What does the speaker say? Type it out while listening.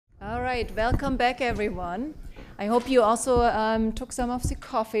right, welcome back, everyone. I hope you also took some of the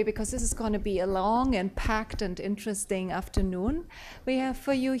coffee, because this is going to be a long and packed and interesting afternoon we have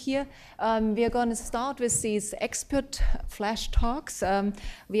for you here. We are going to start with these expert flash talks.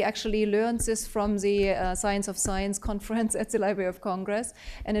 We actually learned this from the Science of Science conference at the Library of Congress,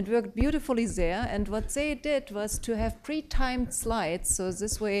 and it worked beautifully there. And what they did was to have pre-timed slides, so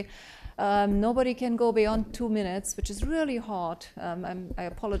this way nobody can go beyond 2 minutes, which is really hard. I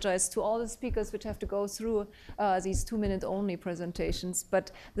apologize to all the speakers which have to go through these 2-minute only presentations,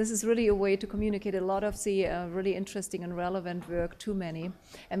 but this is really a way to communicate a lot of the really interesting and relevant work to many.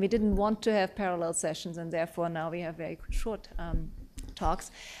 And we didn't want to have parallel sessions, and therefore now we have very short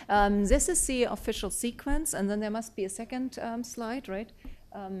talks. This is the official sequence, and then there must be a second slide, right?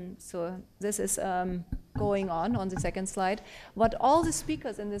 So this is going on the second slide. What all the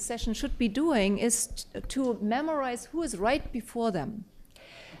speakers in this session should be doing is to memorize who is right before them.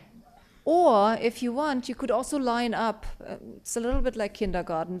 Or if you want, you could also line up. It's a little bit like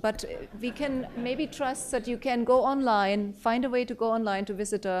kindergarten, but we can maybe trust that you can go online, find a way to go online to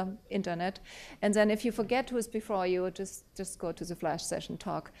visit the internet, and then if you forget who is before you, just go to the flash session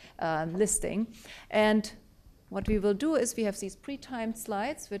talk listing. And what we will do is we have these pre-timed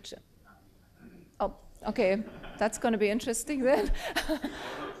slides, which, oh, okay, that's going to be interesting then.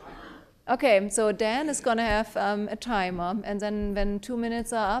 Okay, so Dan is going to have a timer, and then when 2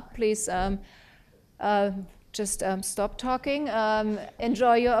 minutes are up, please just stop talking,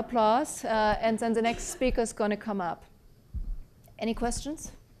 enjoy your applause, and then the next speaker is going to come up. Any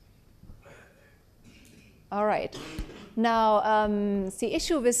questions? All right. Now, the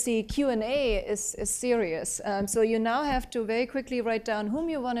issue with the Q&A is serious. So you now have to very quickly write down whom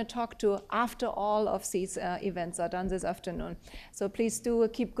you want to talk to after all of these events are done this afternoon. So please do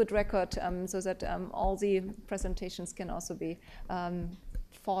keep good record so that all the presentations can also be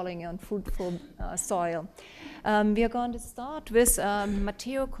falling on fruitful soil. We are going to start with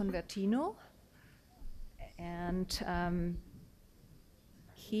Matteo Convertino. And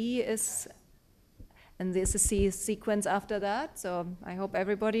he is... And this is the sequence after that. So I hope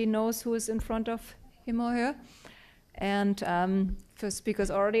everybody knows who is in front of him or her. And first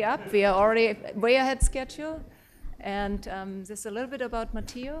speaker's already up. We are already way ahead schedule. And this is a little bit about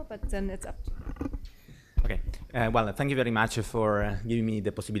Matteo, but then it's up. Okay. Well, thank you very much for giving me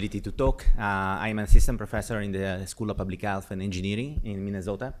the possibility to talk. I'm an assistant professor in the School of Public Health and Engineering in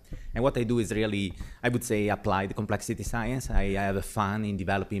Minnesota. And what I do is really, I would say, applied complexity science. I have fun in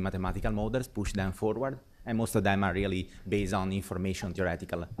developing mathematical models, push them forward. And most of them are really based on information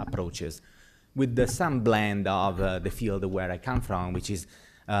theoretical approaches, with some blend of the field where I come from, which is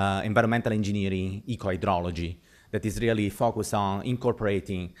environmental engineering, eco-hydrology, that is really focused on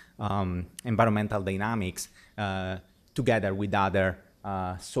incorporating environmental dynamics together with other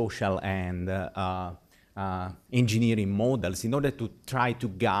social and engineering models in order to try to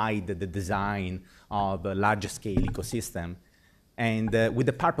guide the design of a large-scale ecosystem, and with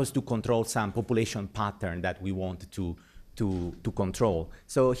the purpose to control some population pattern that we want to control.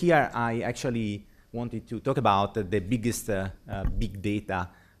 So here I actually wanted to talk about the biggest big data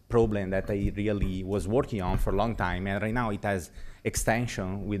problem that I really was working on for a long time, and right now it has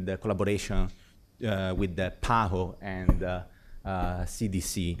extension with the collaboration with the PAHO and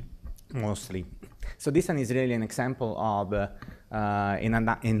CDC mostly. So this one is really an example of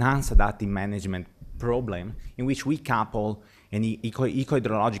an enhanced adaptive management problem in which we couple an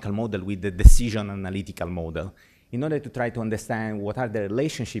eco-hydrological model with the decision analytical model in order to try to understand what are the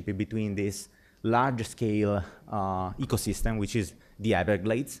relationship between this large-scale ecosystem, which is the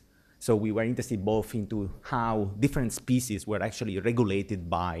Everglades. So we were interested both into how different species were actually regulated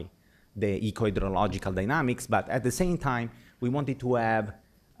by the eco-hydrological dynamics, but at the same time, we wanted to have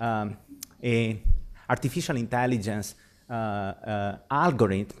a artificial intelligence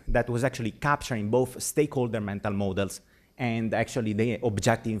algorithm that was actually capturing both stakeholder mental models and actually the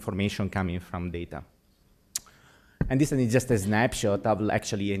objective information coming from data. And this is just a snapshot of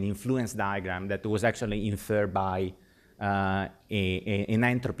actually an influence diagram that was actually inferred by an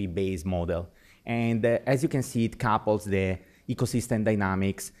entropy-based model. And as you can see, it couples the ecosystem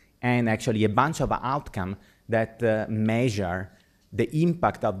dynamics and actually a bunch of outcomes that measure the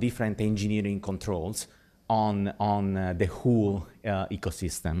impact of different engineering controls on the whole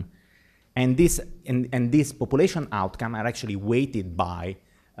ecosystem. And this population outcome are actually weighted by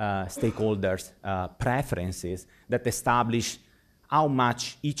stakeholders' preferences that establish how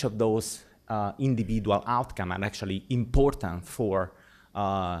much each of those individual outcomes are actually important for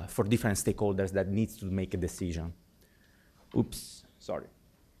different stakeholders that needs to make a decision. Oops, sorry.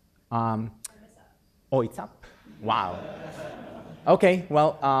 Oh, it's up? Wow. Okay,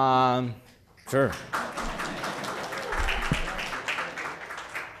 well, sure.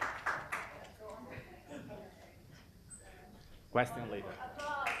 Question later.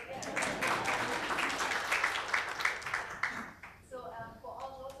 So for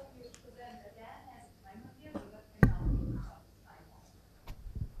all those of you who present again, has a timer here, so that can now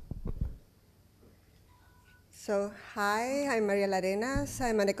So, hi, I'm Maria Larenas.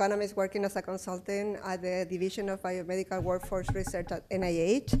 I'm an economist working as a consultant at the Division of Biomedical Workforce Research at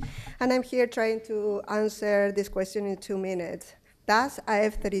NIH, and I'm here trying to answer this question in 2 minutes. Does a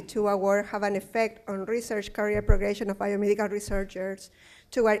F32 award have an effect on research career progression of biomedical researchers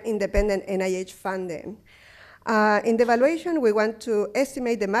toward independent NIH funding? In the evaluation, we want to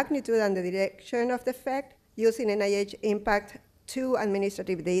estimate the magnitude and the direction of the effect using NIH impact 2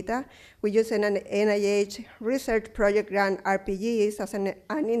 administrative data. We use an NIH research project grant RPGs as an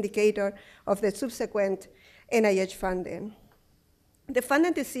indicator of the subsequent NIH funding. The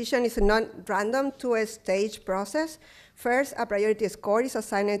funding decision is a non-random two-stage process. First, a priority score is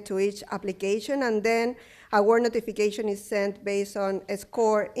assigned to each application, and then award notification is sent based on a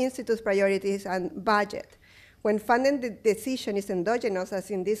score, institute's priorities, and budget. When funding decision is endogenous,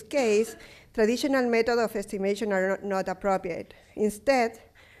 as in this case, traditional methods of estimation are not appropriate. Instead,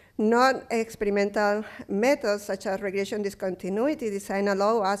 non-experimental methods such as regression discontinuity design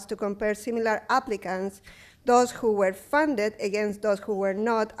allow us to compare similar applicants, those who were funded against those who were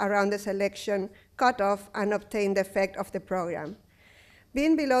not, around the selection cutoff, and obtain the effect of the program.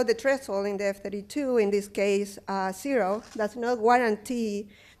 Being below the threshold in the F32, in this case 0, does not guarantee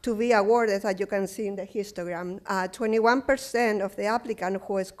to be awarded, as you can see in the histogram. 21% of the applicants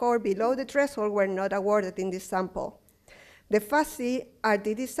who scored below the threshold were not awarded in this sample. The fuzzy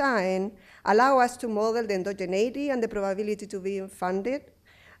RD design allows us to model the endogeneity and the probability to be funded.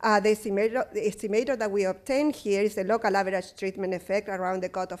 The estimator that we obtain here is the local average treatment effect around the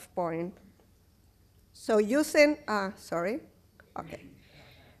cutoff point. So using,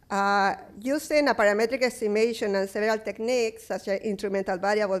 using a parametric estimation and several techniques, such as instrumental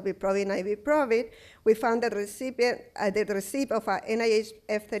variable B-probit and IV-probit, we found that the receipt of a NIH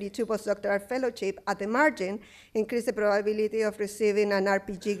F32 postdoctoral fellowship at the margin increased the probability of receiving an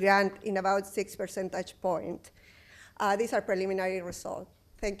RPG grant in about 6 percentage points. These are preliminary results.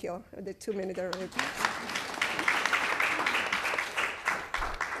 Thank you. The 2 minutes are already.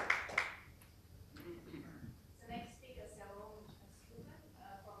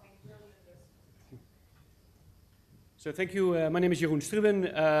 So thank you. My name is Jeroen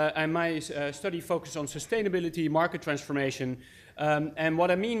Struben, and my study focuses on sustainability, market transformation. And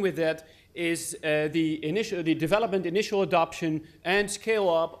what I mean with that is the development, initial adoption, and scale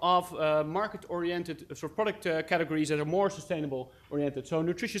up of market-oriented sort of product categories that are more sustainable oriented. So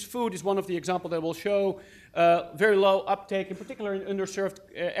nutritious food is one of the examples that will show very low uptake, in particular in underserved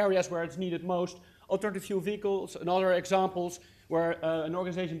areas where it's needed most. Alternative fuel vehicles and other examples where an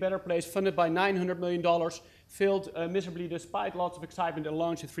organization, Better Place, funded by $900 million, failed miserably despite lots of excitement and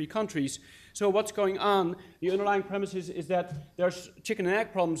launch in 3 countries. So what's going on? The underlying premise is that there's chicken and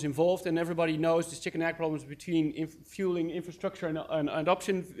egg problems involved, and everybody knows this chicken and egg problems between fueling infrastructure and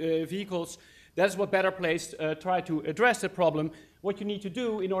adoption vehicles. That's what Better Place tried to address the problem. What you need to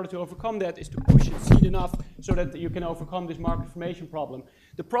do in order to overcome that is to push it seed enough so that you can overcome this market formation problem.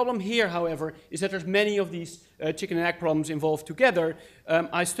 The problem here, however, is that there's many of these chicken and egg problems involved together.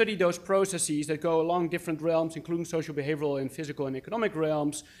 I studied those processes that go along different realms, including social, behavioral, and physical and economic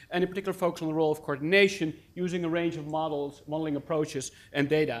realms, and in particular focus on the role of coordination using a range of modeling approaches, and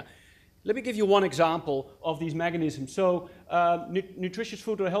data. Let me give you one example of these mechanisms. So nutritious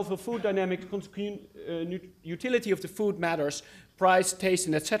food or healthful food dynamics, utility of the food matters, price, taste,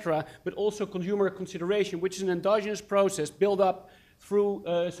 and etc., but also consumer consideration, which is an endogenous process built up through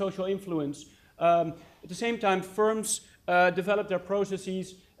social influence. At the same time, firms develop their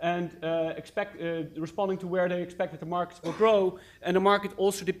processes and responding to where they expect that the markets will grow, and the market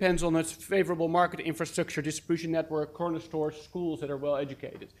also depends on its favorable market infrastructure, distribution network, corner stores, schools that are well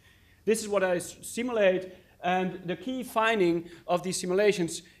educated. This is what I simulate, and the key finding of these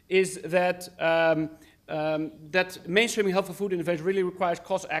simulations is that that mainstreaming healthful food innovation really requires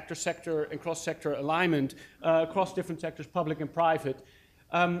cross-actor sector and cross-sector alignment across different sectors, public and private.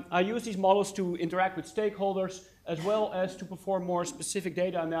 I use these models to interact with stakeholders as well as to perform more specific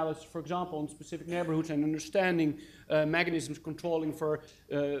data analysis, for example, on specific neighborhoods and understanding mechanisms controlling for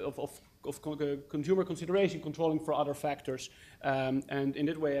consumer consideration, controlling for other factors. And in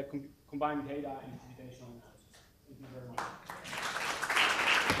that way, I combine data and computational analysis. Thank you very much.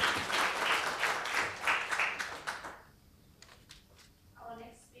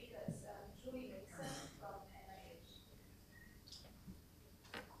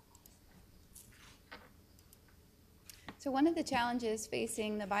 So one of the challenges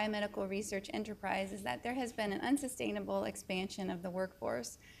facing the biomedical research enterprise is that there has been an unsustainable expansion of the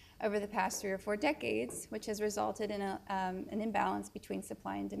workforce over the past 3 or 4 decades, which has resulted in an imbalance between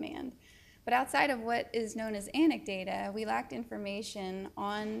supply and demand. But outside of what is known as anecdata, we lacked information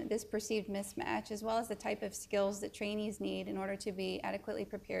on this perceived mismatch, as well as the type of skills that trainees need in order to be adequately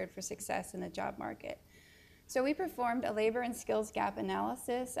prepared for success in the job market. So we performed a labor and skills gap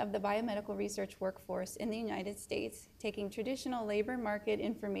analysis of the biomedical research workforce in the United States, taking traditional labor market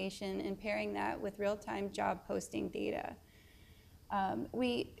information and pairing that with real-time job posting data.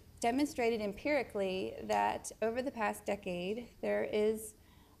 We demonstrated empirically that over the past decade, there is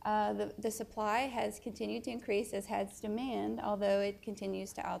the supply has continued to increase as has demand, although it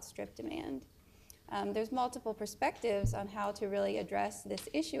continues to outstrip demand. There's multiple perspectives on how to really address this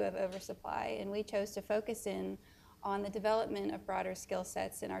issue of oversupply, and we chose to focus in on the development of broader skill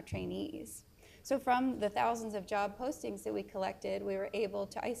sets in our trainees. So from the thousands of job postings that we collected, we were able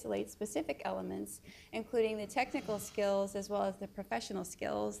to isolate specific elements, including the technical skills as well as the professional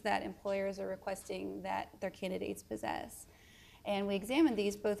skills that employers are requesting that their candidates possess. And we examined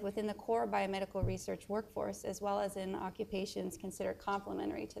these both within the core biomedical research workforce as well as in occupations considered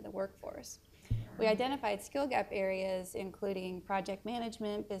complementary to the workforce. We identified skill gap areas including project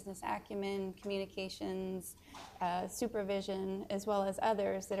management, business acumen, communications, supervision, as well as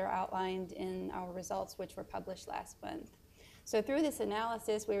others that are outlined in our results, which were published last month. So through this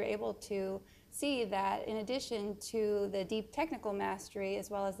analysis, we were able to see that in addition to the deep technical mastery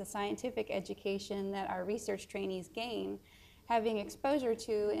as well as the scientific education that our research trainees gain, having exposure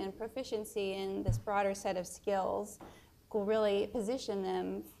to and proficiency in this broader set of skills will really position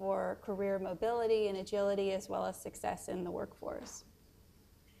them for career mobility and agility as well as success in the workforce.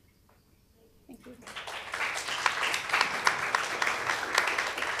 Thank you.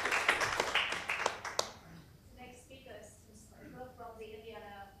 Next speaker is Michael from the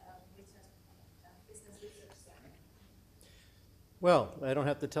Indiana Business Research Center. Well, I don't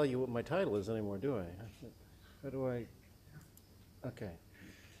have to tell you what my title is anymore, do I? How do I? Okay.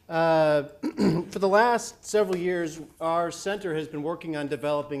 For the last several years, our center has been working on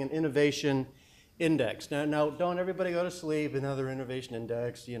developing an innovation index. Now, don't everybody go to sleep, another innovation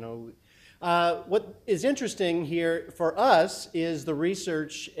index, you know. What is interesting here for us is the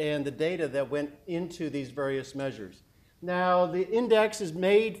research and the data that went into these various measures. Now, the index is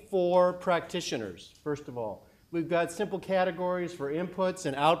made for practitioners, first of all. We've got simple categories for inputs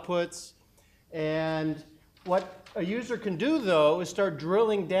and outputs, and what a user can do, though, is start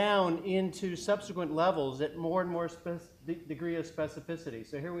drilling down into subsequent levels at more and more degree of specificity.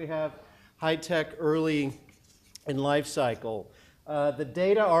 So here we have high-tech early in life cycle. The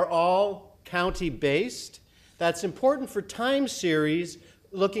data are all county-based. That's important for time series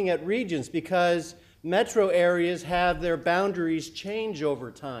looking at regions because metro areas have their boundaries change over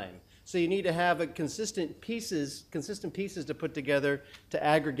time. So you need to have consistent pieces to put together to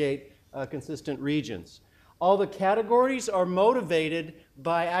aggregate consistent regions. All the categories are motivated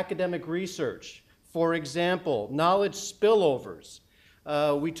by academic research. For example, knowledge spillovers.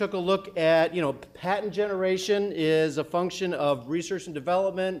 We took a look at, patent generation is a function of research and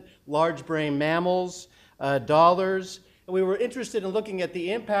development, large brain mammals, dollars. And we were interested in looking at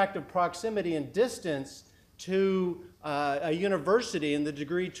the impact of proximity and distance to a university and the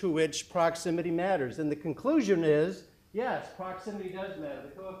degree to which proximity matters. And the conclusion is, yes, proximity does matter.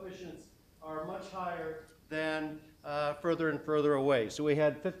 The coefficients are much higher than further and further away. So we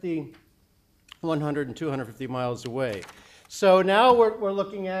had 50, 100, and 250 miles away. So now what we're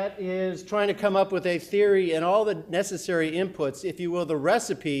looking at is trying to come up with a theory and all the necessary inputs, if you will, the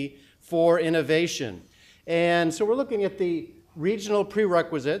recipe for innovation. And so we're looking at the regional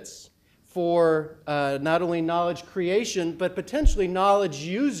prerequisites for not only knowledge creation, but potentially knowledge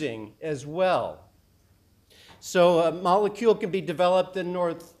using as well. So a molecule can be developed in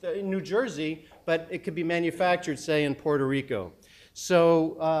New Jersey, but it could be manufactured, say, in Puerto Rico.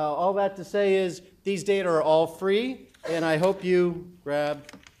 So all that to say is these data are all free, and I hope you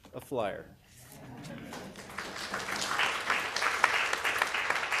grab a flyer.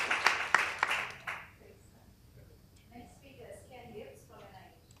 Next speaker is Kenneth from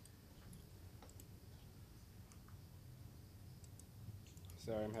NIH.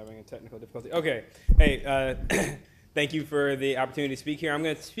 Sorry, I'm having a technical difficulty. Okay. Hey, thank you for the opportunity to speak here. I'm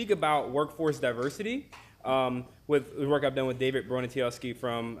going to speak about workforce diversity with the work I've done with David Bronatielski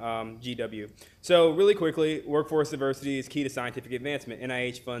from GW. So really quickly, workforce diversity is key to scientific advancement.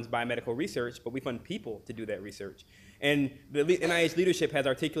 NIH funds biomedical research, but we fund people to do that research. And the NIH leadership has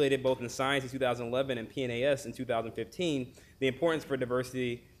articulated both in Science in 2011 and PNAS in 2015 the importance for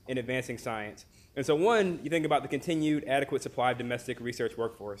diversity in advancing science. And so one, you think about the continued adequate supply of domestic research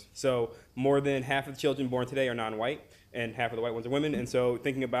workforce. So more than half of the children born today are non-white, and half of the white ones are women. And so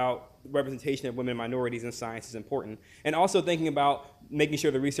thinking about representation of women and minorities in science is important. And also thinking about making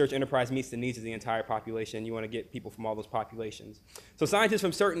sure the research enterprise meets the needs of the entire population. You want to get people from all those populations. So scientists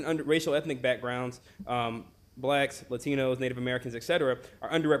from certain racial ethnic backgrounds, blacks, Latinos, Native Americans, et cetera, are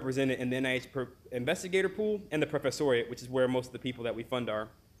underrepresented in the NIH investigator pool and the professoriate, which is where most of the people that we fund are.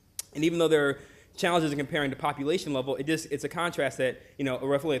 And even though there are challenges in comparing to population level, it's a contrast that,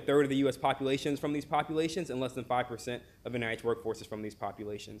 roughly a third of the US population is from these populations and less than 5% of NIH workforce is from these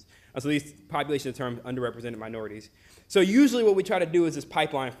populations. So these populations are termed underrepresented minorities. So usually what we try to do is this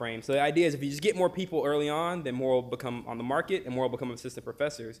pipeline frame. So the idea is if you just get more people early on, then more will become on the market and more will become assistant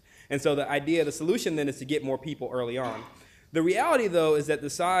professors. And so the idea, the solution then is to get more people early on. The reality, though, is that the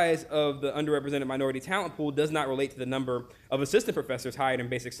size of the underrepresented minority talent pool does not relate to the number of assistant professors hired in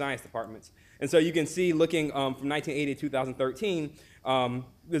basic science departments. And so you can see, looking from 1980 to 2013,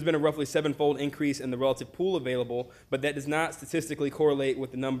 there's been a roughly 7-fold increase in the relative pool available, but that does not statistically correlate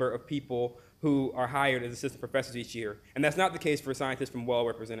with the number of people who are hired as assistant professors each year. And that's not the case for scientists from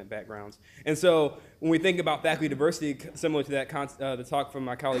well-represented backgrounds. And so when we think about faculty diversity, similar to that the talk from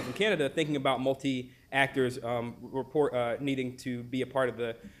my colleague from Canada, thinking about multi-actors needing to be a part of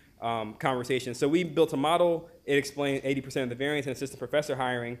the conversation. So we built a model. It explained 80% of the variance in assistant professor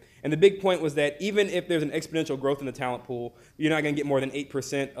hiring. And the big point was that even if there's an exponential growth in the talent pool, you're not going to get more than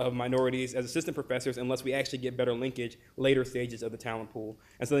 8% of minorities as assistant professors unless we actually get better linkage later stages of the talent pool.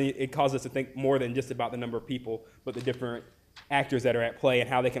 And so it caused us to think more than just about the number of people, but the different actors that are at play and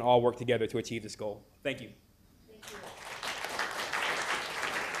how they can all work together to achieve this goal. Thank you. Thank you.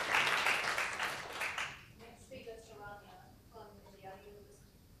 Next speaker is Xiaoran from the University.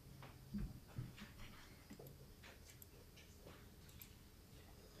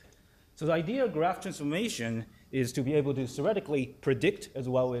 So the idea of graph transformation is to be able to theoretically predict as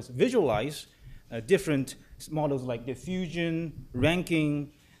well as visualize different models like diffusion,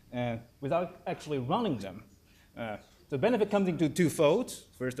 ranking, without actually running them. The benefit comes into two folds.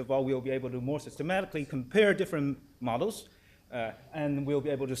 First of all, we'll be able to more systematically compare different models, and we'll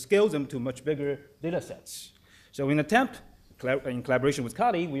be able to scale them to much bigger data sets. So in in collaboration with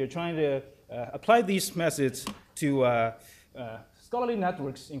Kali, we are trying to apply these methods to scholarly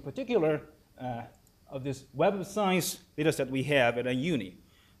networks, in particular, of this Web of Science data set we have at a uni.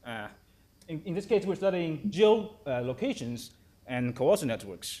 In this case, we're studying geolocations and coordinate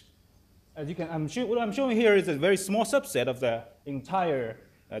networks. As you can, what I'm showing here is a very small subset of the entire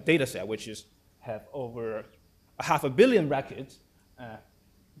data set, which have over 500 million records.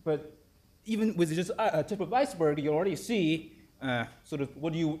 But even with just a tip of iceberg, you already see sort of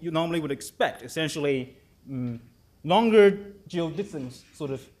what you normally would expect. Essentially, longer geodistance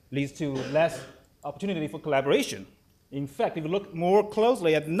sort of leads to less opportunity for collaboration. In fact, if you look more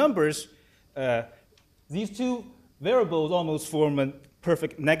closely at the numbers, these two variables almost form a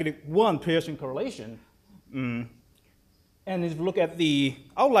perfect -1 Pearson correlation. And if you look at the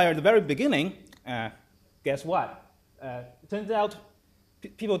outlier at the very beginning, guess what? It turns out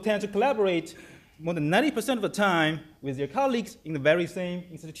people tend to collaborate more than 90% of the time with their colleagues in the very same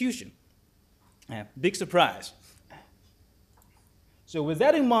institution. Big surprise. So with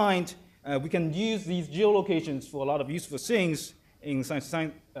that in mind, we can use these geolocations for a lot of useful things in science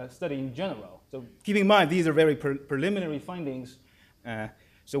study in general. So keep in mind, these are very preliminary findings.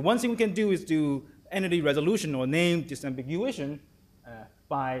 So one thing we can do is do entity resolution or name disambiguation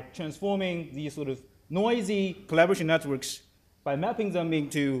by transforming these sort of noisy collaboration networks by mapping them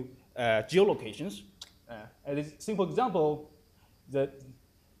into geolocations. As a simple example,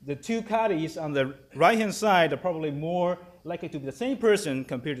 the two caddies on the right-hand side are probably more likely to be the same person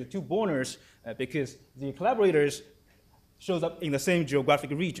compared to two borners because the collaborators shows up in the same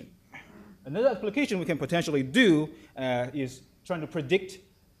geographic region. Another application we can potentially do is trying to predict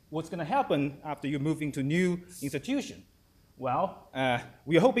what's going to happen after you move into a new institution. Well,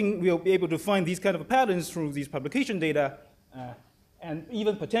 we are hoping we'll be able to find these kind of patterns through these publication data and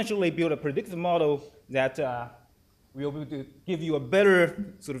even potentially build a predictive model that will be able to give you a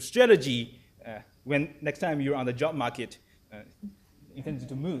better sort of strategy when next time you're on the job market intended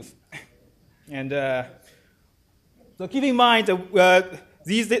to move. And so keep in mind that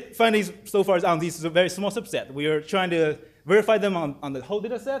these findings so far on these is a very small subset. We are trying to verify them on the whole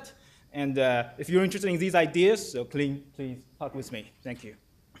data set. And if you're interested in these ideas, so please talk with me. Thank you.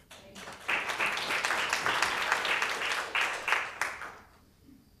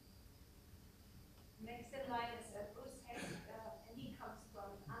 Next in line is Hecht, and he comes from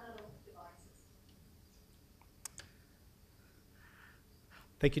analog devices.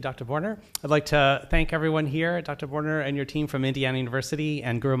 Thank you, Dr. Borner. I'd like to thank everyone here, Dr. Borner and your team from Indiana University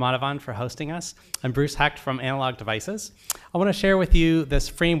and Guru Madhavan for hosting us. I'm Bruce Hecht from Analog Devices. I want to share with you this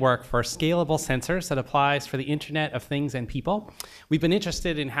framework for scalable sensors that applies for the Internet of Things and People. We've been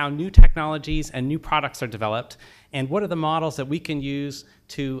interested in how new technologies and new products are developed, and what are the models that we can use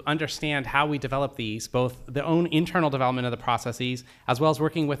to understand how we develop these, both the own internal development of the processes, as well as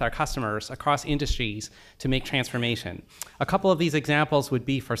working with our customers across industries to make transformation. A couple of these examples would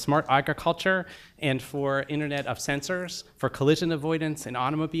be for smart agriculture and for Internet of Sensors, for collision avoidance in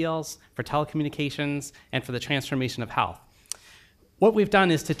automobiles, for telecommunications, and for the transformation of health. What we've done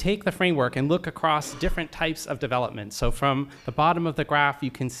is to take the framework and look across different types of development. So from the bottom of the graph,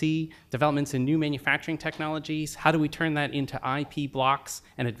 you can see developments in new manufacturing technologies. How do we turn that into IP blocks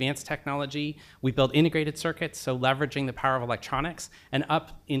and advanced technology? We build integrated circuits, so leveraging the power of electronics, and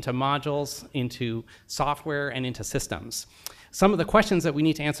up into modules, into software, and into systems. Some of the questions that we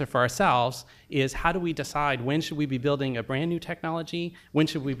need to answer for ourselves is, how do we decide when should we be building a brand new technology? When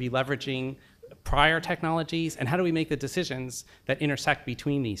should we be leveraging prior technologies, and how do we make the decisions that intersect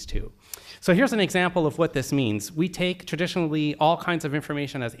between these two? So here's an example of what this means. We take traditionally all kinds of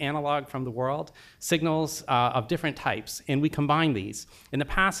information as analog from the world, signals of different types, and we combine these. In the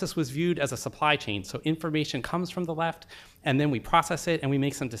past, this was viewed as a supply chain, so information comes from the left, and then we process it and we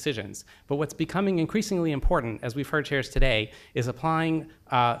make some decisions. But what's becoming increasingly important, as we've heard here today, is applying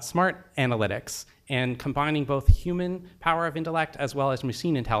smart analytics and combining both human power of intellect as well as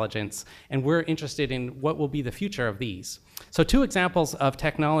machine intelligence. And we're interested in what will be the future of these. So two examples of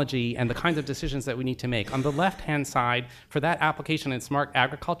technology and the kinds of decisions that we need to make. On the left-hand side, for that application in smart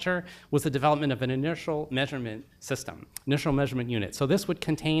agriculture, was the development of an inertial measurement system, inertial measurement unit. So this would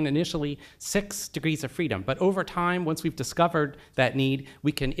contain initially 6 degrees of freedom. But over time, once we've discovered that need,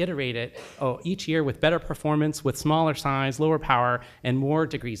 we can iterate it each year with better performance, with smaller size, lower power, and more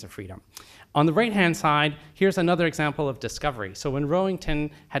degrees of freedom. On the right-hand side, here's another example of discovery. So when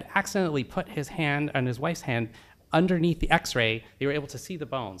Rowington had accidentally put his hand and his wife's hand underneath the X-ray, they were able to see the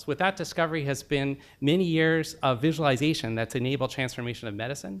bones. With that discovery has been many years of visualization that's enabled transformation of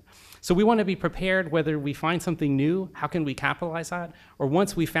medicine. So we want to be prepared whether we find something new, how can we capitalize that? Or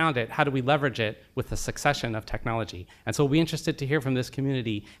once we found it, how do we leverage it with the succession of technology? And so we'll be interested to hear from this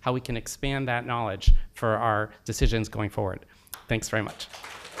community how we can expand that knowledge for our decisions going forward. Thanks very much.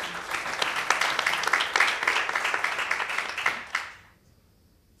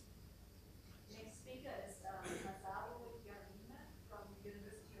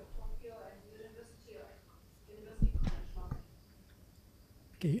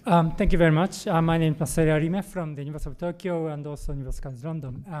 Okay, thank you very much. My name is Masaru Yarime from the University of Tokyo and also University of College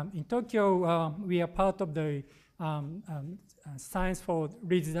London. In Tokyo, we are part of the Science for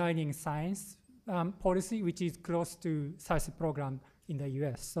Redesigning Science policy, which is close to SAIS program in the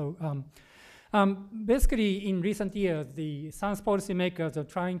US. So basically, in recent years, the science policy makers are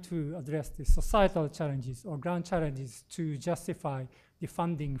trying to address the societal challenges or grand challenges to justify the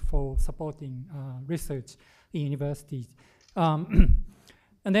funding for supporting research in universities.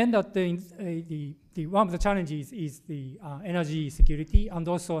 And then that one of the challenges is the energy security, and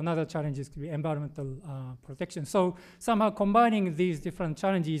also another challenge is the environmental protection. So somehow combining these different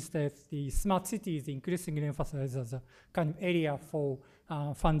challenges, that the smart city is increasingly emphasized as a kind of area for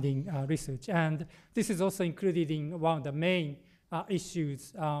funding research. And this is also included in one of the main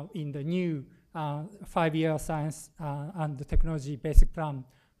issues in the new 5-year science and the technology basic plan,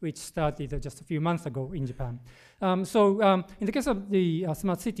 which started just a few months ago in Japan. In the case of the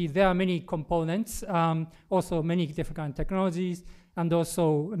smart city, there are many components, also many different technologies, and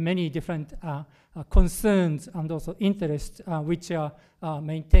also many different concerns and also interests which are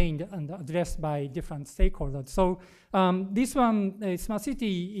maintained and addressed by different stakeholders. So this one, smart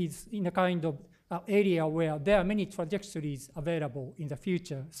city, is in a kind of area where there are many trajectories available in the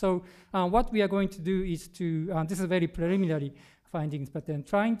future. So what we are going to do is to, this is very preliminary findings, but then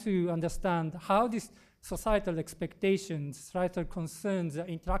trying to understand how these societal expectations, societal concerns are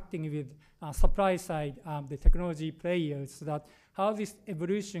interacting with supply side, the technology players, so that how this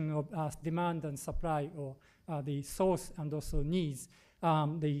evolution of demand and supply, or the source and also needs,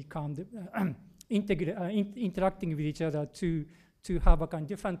 they can interacting with each other to have a kind of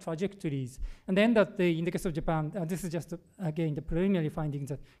different trajectories. And then that in the case of Japan, this is just, again, the preliminary findings,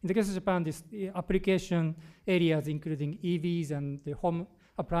 that in the case of Japan, this application areas, including EVs and the home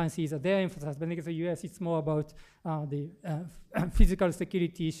appliances, are there emphasized. But in the case of the US, it's more about the physical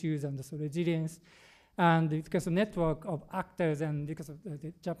security issues and also resilience. And because of network of actors and because of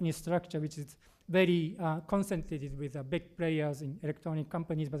the Japanese structure, which is very concentrated with big players in electronic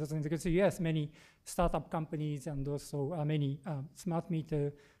companies, but also in the US, many startup companies and also many smart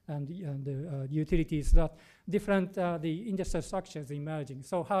meter and the utilities, that different the industrial structures emerging.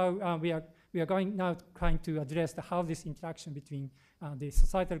 So how we are going now trying to address how this interaction between the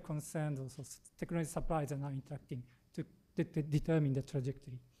societal concerns, also technology supplies, are now interacting to determine the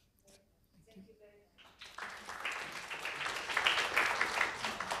trajectory. Thank you very much.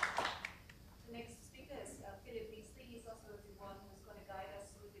 The next speaker is Beesley. He's also the one who's going to guide us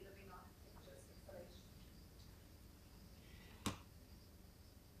through the living architectures installation.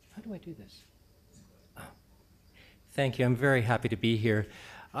 How do I do this? Oh. Thank you. I'm very happy to be here.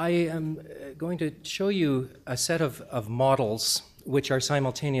 I am going to show you a set of models which are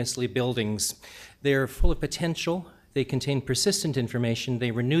simultaneously buildings. They're full of potential. They contain persistent information. They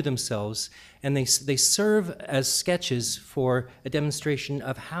renew themselves, and they serve as sketches for a demonstration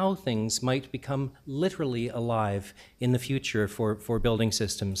of how things might become literally alive in the future for building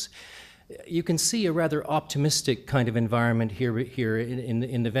systems. You can see a rather optimistic kind of environment here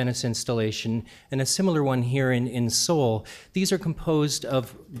in the Venice installation, and a similar one here in Seoul. These are composed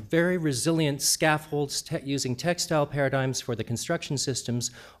of very resilient scaffolds using textile paradigms for the construction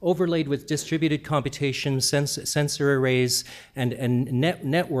systems, overlaid with distributed computation, sensor arrays, and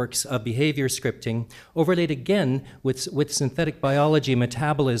networks of behavior scripting, overlaid again with synthetic biology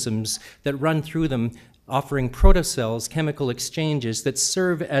metabolisms that run through them, offering protocells, chemical exchanges that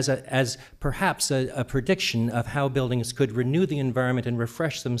serve as perhaps a prediction of how buildings could renew the environment and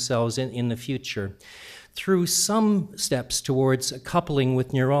refresh themselves in the future. Through some steps towards coupling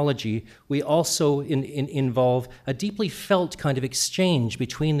with neurology, we also involve a deeply felt kind of exchange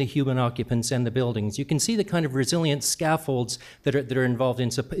between the human occupants and the buildings. You can see the kind of resilient scaffolds that are involved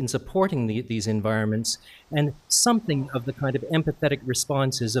in supporting these environments, and something of the kind of empathetic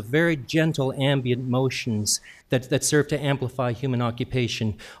responses of very gentle ambient motions that serve to amplify human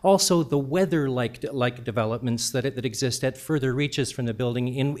occupation. Also, the weather-like developments that exist at further reaches from the building,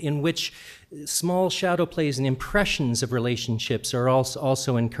 in which small shadow plays and impressions of relationships are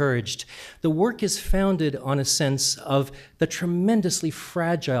also encouraged. The work is founded on a sense of the tremendously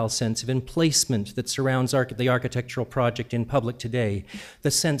fragile sense of emplacement that surrounds the architectural project in public today,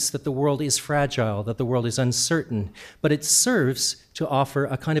 the sense that the world is fragile, that the world is uncertain, but it serves to offer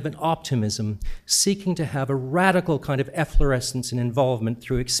a kind of an optimism, seeking to have a radical kind of efflorescence and involvement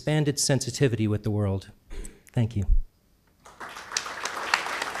through expanded sensitivity with the world. Thank you.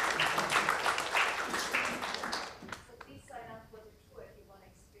 Please sign up for the tour if you want to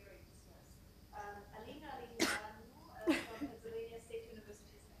experience this. Alina from Pennsylvania State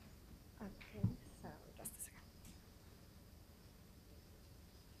University is next. Okay, so just a second.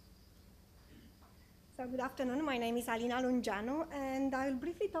 So good afternoon, my name is Alina Lungeanu, and I will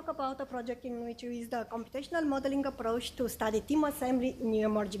briefly talk about a project in which we use the computational modeling approach to study team assembly in new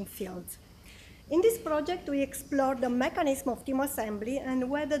emerging fields. In this project, we explore the mechanism of team assembly and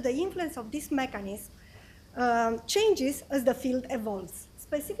whether the influence of this mechanism changes as the field evolves.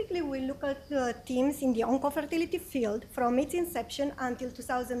 Specifically, we look at teams in the oncofertility field from its inception until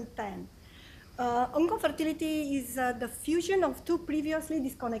 2010. Oncofertility is the fusion of two previously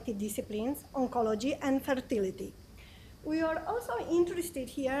disconnected disciplines, oncology and fertility. We are also interested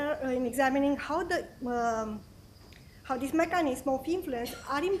here in examining how this mechanism of influence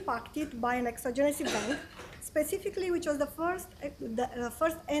are impacted by an exogenous event, specifically which was the first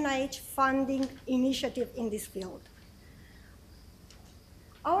NIH funding initiative in this field.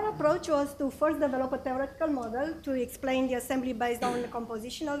 Our approach was to first develop a theoretical model to explain the assembly based on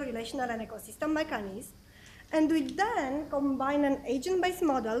compositional, relational, and ecosystem mechanisms. And we then combine an agent-based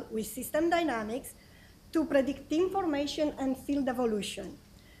model with system dynamics to predict team formation and field evolution.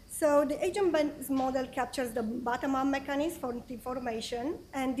 So the agent-based model captures the bottom-up mechanism for team formation,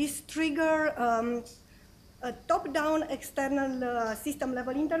 and this triggers a top-down external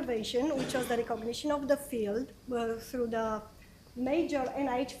system-level intervention, which was the recognition of the field through the major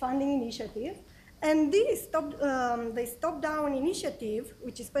NIH funding initiative. And this top-down initiative,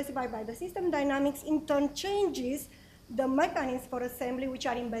 which is specified by the system dynamics, in turn changes the mechanisms for assembly which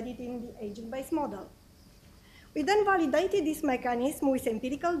are embedded in the agent-based model. We then validated this mechanism with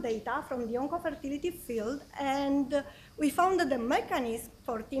empirical data from the oncofertility field, and we found that the mechanism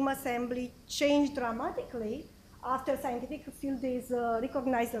for team assembly changed dramatically after scientific field is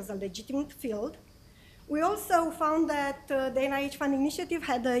recognized as a legitimate field. We also found that the NIH funding initiative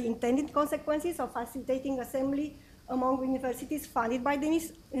had the intended consequences of facilitating assembly among universities funded by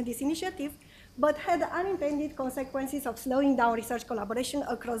this initiative, but had unintended consequences of slowing down research collaboration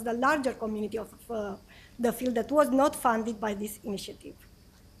across the larger community of the field that was not funded by this initiative.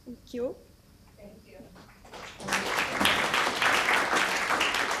 Thank you. Thank you.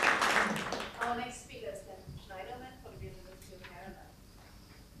 Our next speaker is then Shneiderman from the University of Maryland.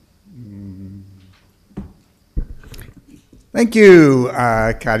 Thank you,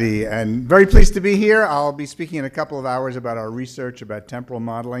 Kadi, and very pleased to be here. I'll be speaking in a couple of hours about our research about temporal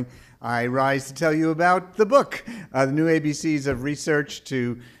modeling. I rise to tell you about the book, The New ABCs of Research,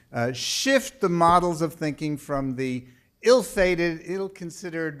 to shift the models of thinking from the ill-fated,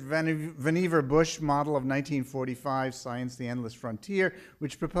 ill-considered Vannevar Bush model of 1945, Science, the Endless Frontier,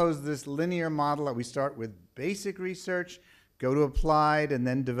 which proposed this linear model that we start with basic research, go to applied, and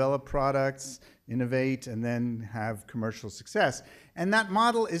then develop products, innovate, and then have commercial success. And that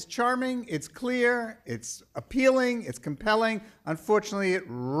model is charming, it's clear, it's appealing, it's compelling. Unfortunately, it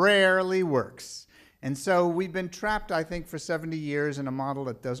rarely works. And so we've been trapped, I think, for 70 years in a model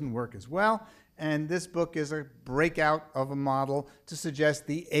that doesn't work as well. And this book is a breakout of a model to suggest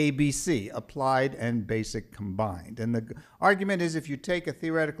the ABC, applied and basic combined. And the argument is if you take a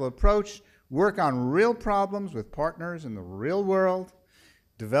theoretical approach, work on real problems with partners in the real world,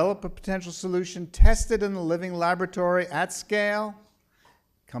 develop a potential solution, test it in a living laboratory at scale,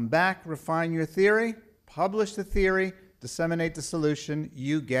 come back, refine your theory, publish the theory, disseminate the solution,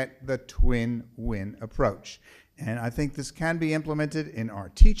 you get the twin win approach. And I think this can be implemented in our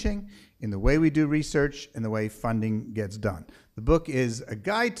teaching, in the way we do research, in the way funding gets done. The book is a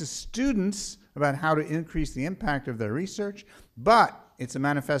guide to students about how to increase the impact of their research, but it's a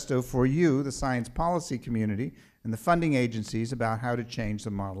manifesto for you, the science policy community, and the funding agencies about how to change the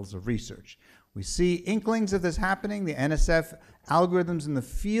models of research. We see inklings of this happening. The NSF Algorithms in the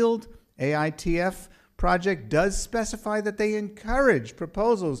Field, AITF project, does specify that they encourage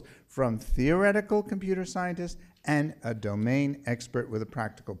proposals from theoretical computer scientists and a domain expert with a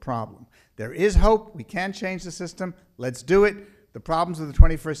practical problem. There is hope. We can change the system. Let's do it. The problems of the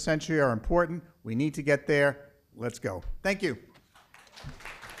 21st century are important. We need to get there. Let's go. Thank you.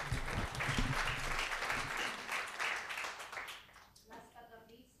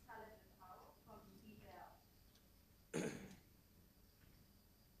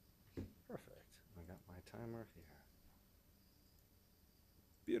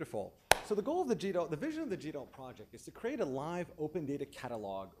 Beautiful. So the goal of the GDELT, the vision of the GDELT project is to create a live open data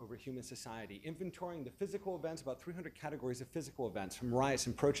catalog over human society, inventorying the physical events, about 300 categories of physical events, from riots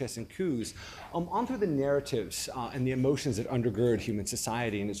and protests and coups, on through the narratives and the emotions that undergird human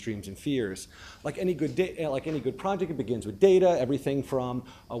society and its dreams and fears. Like any good project, it begins with data, everything from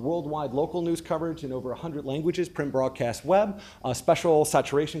worldwide local news coverage in over 100 languages, print, broadcast, web, special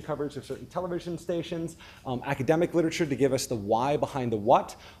saturation coverage of certain television stations, academic literature to give us the why behind the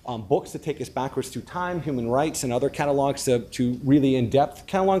what, books to take us backwards through time, human rights, and other catalogs to really in-depth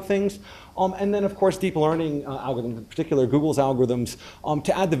catalog things. And then, of course, deep learning algorithms, in particular Google's algorithms,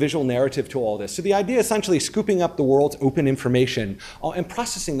 to add the visual narrative to all this. So the idea is essentially scooping up the world's open information and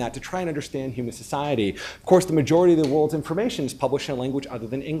processing that to try and understand human society. Of course, the majority of the world's information is published in a language other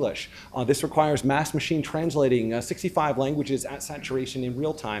than English. This requires mass machine translating 65 languages at saturation in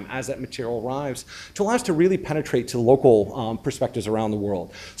real time as that material arrives to allow us to really penetrate to local perspectives around the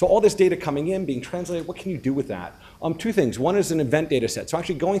world. So all this data coming in, being translated, what can you do with that? Two things. One is an event data set. So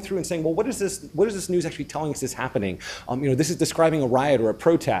actually going through and saying, well, what is this news actually telling us is happening? This is describing a riot or a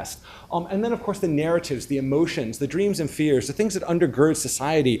protest. And then, of course, the narratives, the emotions, the dreams and fears, the things that undergird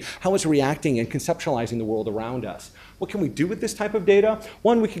society, how it's reacting and conceptualizing the world around us. What can we do with this type of data?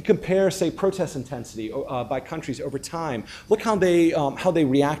 One, we can compare, say, protest intensity by countries over time. Look how they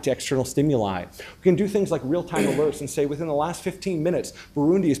react to external stimuli. We can do things like real-time alerts and say, within the last 15 minutes,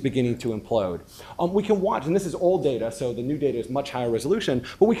 Burundi is beginning to implode. We can watch, and this is old data, so the new data is much higher resolution,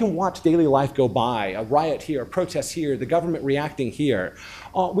 but we can watch daily life go by, a riot here, a protest here, the government reacting here.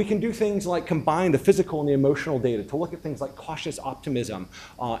 We can do things like combine the physical and the emotional data to look at things like cautious optimism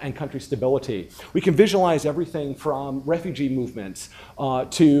and country stability. We can visualize everything from refugee movements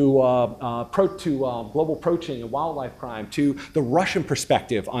to global poaching and wildlife crime to the Russian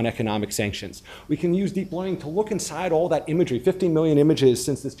perspective on economic sanctions. We can use deep learning to look inside all that imagery, 15 million images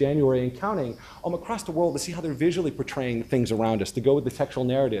since this January and counting, across the world to see how they're visually portraying things around us, to go with the textual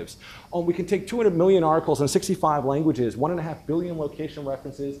narratives. We can take 200 million articles in 65 languages, 1.5 billion location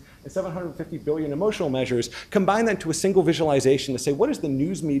references, and 750 billion emotional measures, combine that into a single visualization to say, what is the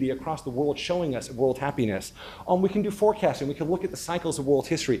news media across the world showing us of world happiness? We can do forecasting. We can look at the cycles of world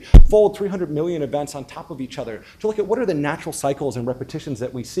history, fold 300 million events on top of each other to look at what are the natural cycles and repetitions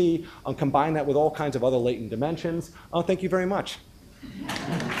that we see, combine that with all kinds of other latent dimensions. Thank you very much.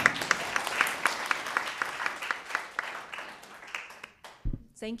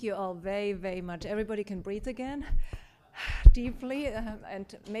 Thank you all very, very much. Everybody can breathe again deeply,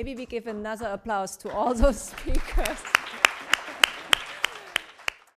 and maybe we give another applause to all those speakers.